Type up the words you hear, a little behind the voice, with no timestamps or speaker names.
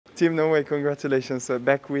Team Norway, congratulations.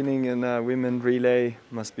 Back winning in women relay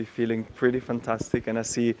must be feeling pretty fantastic. And I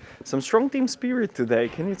see some strong team spirit today.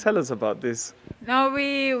 Can you tell us about this? No,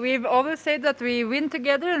 we've always said that we win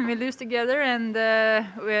together and we lose together. And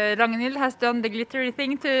Ragnhild has done the glittery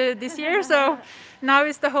thing this year. So now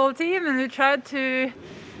it's the whole team. And we tried to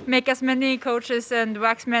make as many coaches and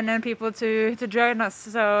waxmen and people to join us.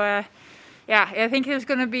 So yeah, I think there's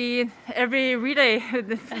going to be every relay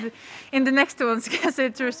in the next ones because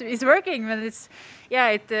it's working. But it's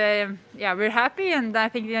we're happy, and I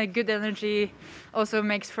think good energy also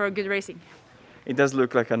makes for good racing. It does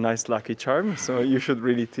look like a nice lucky charm, so you should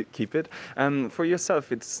really keep it. For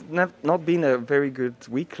yourself, it's not been a very good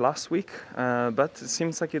week last week, but it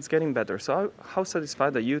seems like it's getting better. So how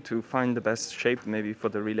satisfied are you to find the best shape maybe for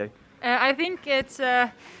the relay? I think it's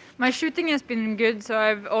my shooting has been good, so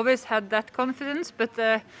I've always had that confidence, but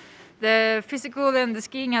the physical and the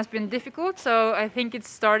skiing has been difficult, so I think it's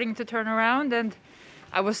starting to turn around. And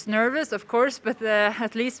I was nervous, of course, but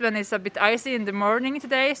at least when it's a bit icy in the morning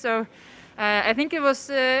today, so I think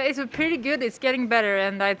it's pretty good. It's getting better,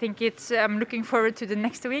 and I think I'm looking forward to the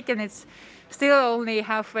next week, and it's still only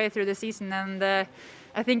halfway through the season, and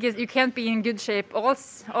I think you can't be in good shape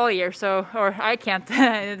all year, or I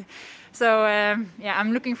can't. So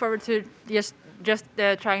I'm looking forward to just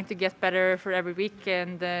trying to get better for every week,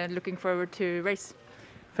 and looking forward to race.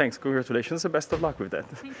 Thanks, congratulations, and best of luck with that.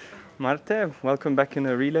 Marte, welcome back in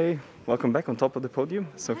a relay. Welcome back on top of the podium.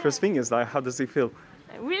 So first thing is, how does it feel?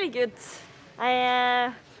 Really good.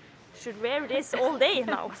 I should wear this all day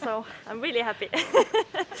now, so I'm really happy.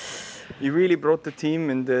 You really brought the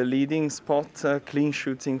team in the leading spot, clean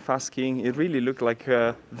shooting, fast skiing. It really looked like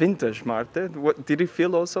vintage Marte. Did it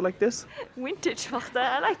feel also like this? Vintage Marte,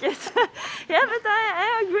 I like it. Yeah, but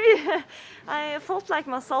I agree. I felt like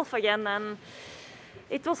myself again, and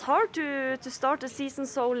it was hard to start the season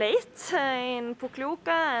so late in Poklioka,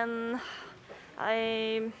 and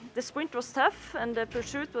the sprint was tough, and the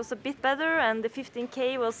pursuit was a bit better, and the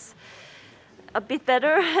 15K was a bit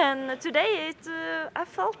better, and today I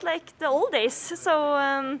felt like the old days.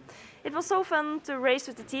 So it was so fun to race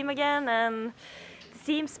with the team again, and the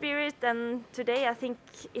team spirit. And today I think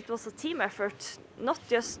it was a team effort, not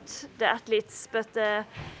just the athletes, but the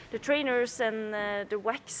trainers and the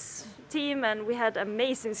wax team. And we had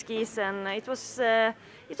amazing skis, and it was a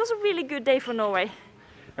really good day for Norway.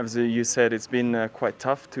 As you said, it's been quite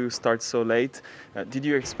tough to start so late. Did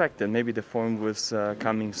you expect that maybe the form was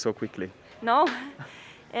coming so quickly? No,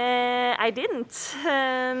 I didn't.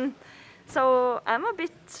 So I'm a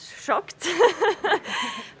bit shocked.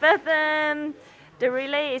 But the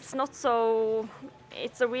relay, it's not so.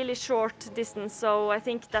 It's a really short distance, so I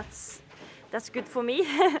think that's good for me.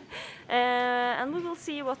 And we will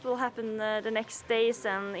see what will happen the next days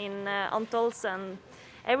and in Antals and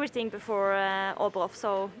everything before Oberhof.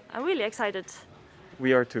 So I'm really excited.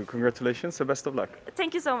 We are too. Congratulations and best of luck.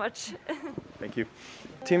 Thank you so much. Thank you.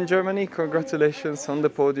 Team Germany, congratulations on the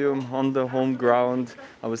podium, on the home ground.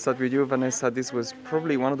 I will start with you, Vanessa. This was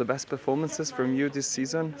probably one of the best performances from you this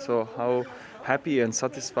season. So how happy and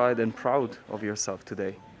satisfied and proud of yourself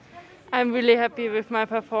today? I'm really happy with my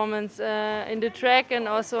performance in the track and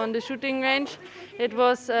also on the shooting range. It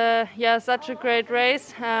was such a great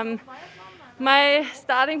race. My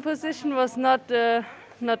starting position was not the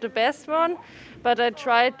best one, but I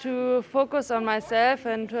tried to focus on myself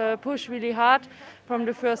and push really hard from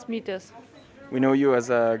the first meters. We know you as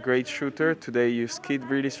a great shooter. Today you skied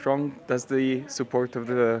really strong. Does the support of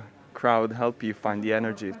the crowd help you find the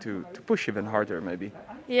energy to push even harder maybe?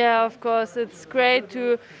 Yeah, of course. It's great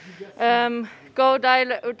to go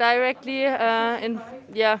directly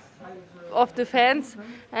of the fans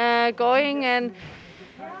going, and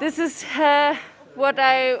this is what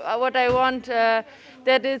I want.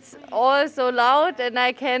 That it's all so loud and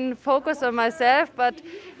I can focus on myself, but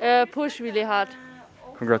push really hard.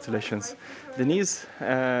 Congratulations. Denise,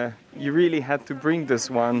 you really had to bring this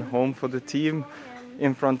one home for the team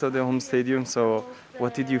in front of the home stadium. So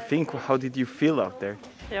what did you think? How did you feel out there?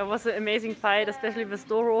 Yeah, it was an amazing fight, especially with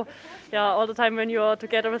Doro. Yeah, all the time when you're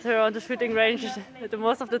together with her on the shooting range, the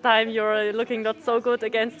most of the time you're looking not so good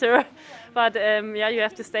against her. But you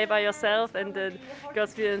have to stay by yourself, and the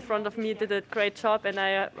girls in front of me did a great job, and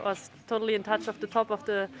I was totally in touch of the top of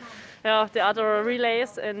the other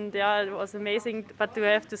relays, and it was amazing. But you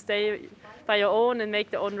have to stay by your own and make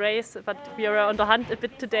the own race. But we are on the hunt a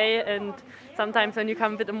bit today, and sometimes when you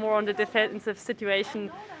come a bit more on the defensive situation,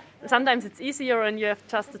 sometimes it's easier and you have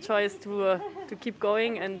just the choice to keep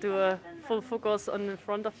going and to full focus on in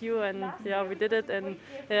front of you, and yeah, we did it, and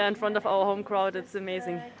in front of our home crowd, it's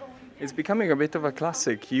amazing. It's becoming a bit of a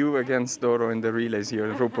classic, you against Doro in the relays here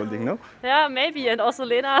at Ruhpolding, no? Yeah, maybe, and also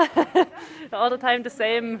Lena, all the time the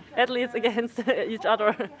same athletes against each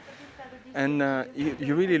other. And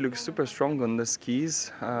you really look super strong on the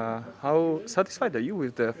skis. How satisfied are you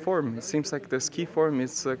with the form? It seems like the ski form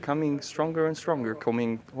is coming stronger and stronger,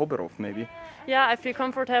 coming Oberhof maybe. Yeah, I feel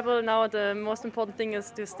comfortable now. The most important thing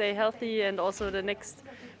is to stay healthy, and also the next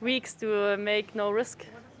weeks to make no risk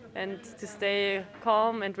and to stay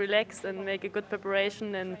calm and relaxed and make a good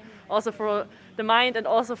preparation, and also for the mind and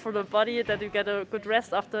also for the body, that you get a good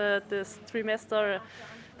rest after this trimester.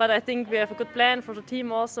 But I think we have a good plan for the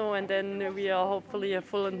team also, and then we are hopefully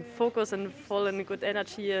full in focus and full in good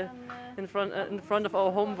energy in front of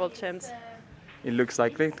our home world champs. It looks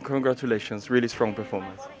like it. Congratulations, really strong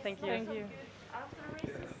performance. Thank you. Thank you.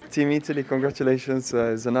 Team Italy, congratulations.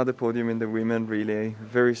 It's another podium in the women relay.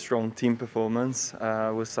 Very strong team performance.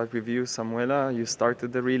 We'll start with you, Samuela. You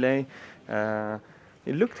started the relay.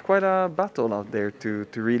 It looked quite a battle out there to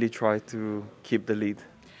really try to keep the lead.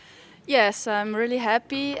 Yes, I'm really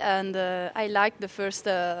happy, and I like the first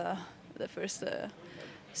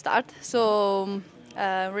start. So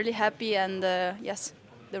really happy, and yes,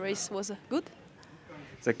 the race was good.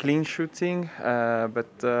 It's a clean shooting,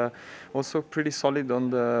 but also pretty solid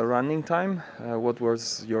on the running time. What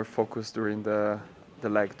was your focus during the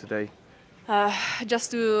leg today?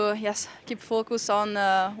 Just to keep focus on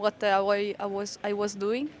what I was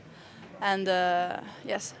doing, and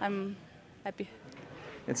yes, I'm happy.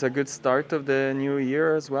 It's a good start of the new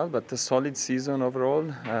year as well, but a solid season overall.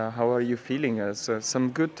 How are you feeling?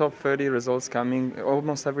 Some good top 30 results coming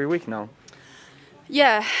almost every week now.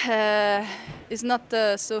 Yeah, it's not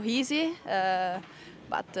so easy,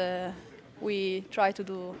 but we try to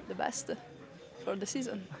do the best for the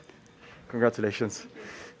season. Congratulations.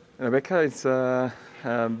 Rebecca, it's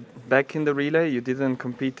back in the relay. You didn't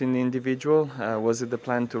compete in the individual. Was it the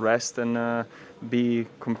plan to rest and be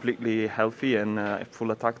completely healthy and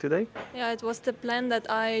full attack today? Yeah, it was the plan that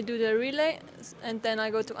I do the relay and then I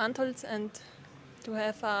go to Antholz and to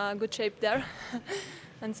have a good shape there.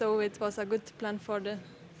 And so it was a good plan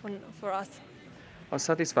for us. How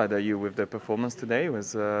satisfied are you with the performance today? It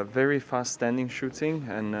was very fast standing shooting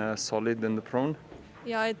and solid in the prone.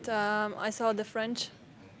 Yeah, I saw the French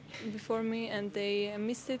before me and they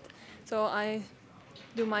missed it. So I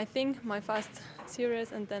do my thing, my fast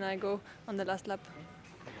series, and then I go on the last lap.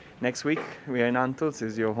 Next week we are in Antholz,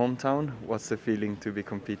 is your hometown. What's the feeling to be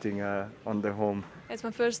competing on the home? It's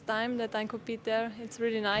my first time that I compete there. It's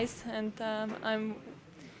really nice, and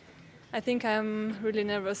I think I'm really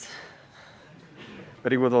nervous.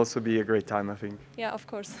 But it would also be a great time, I think. Yeah, of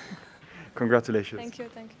course. Congratulations. Thank you.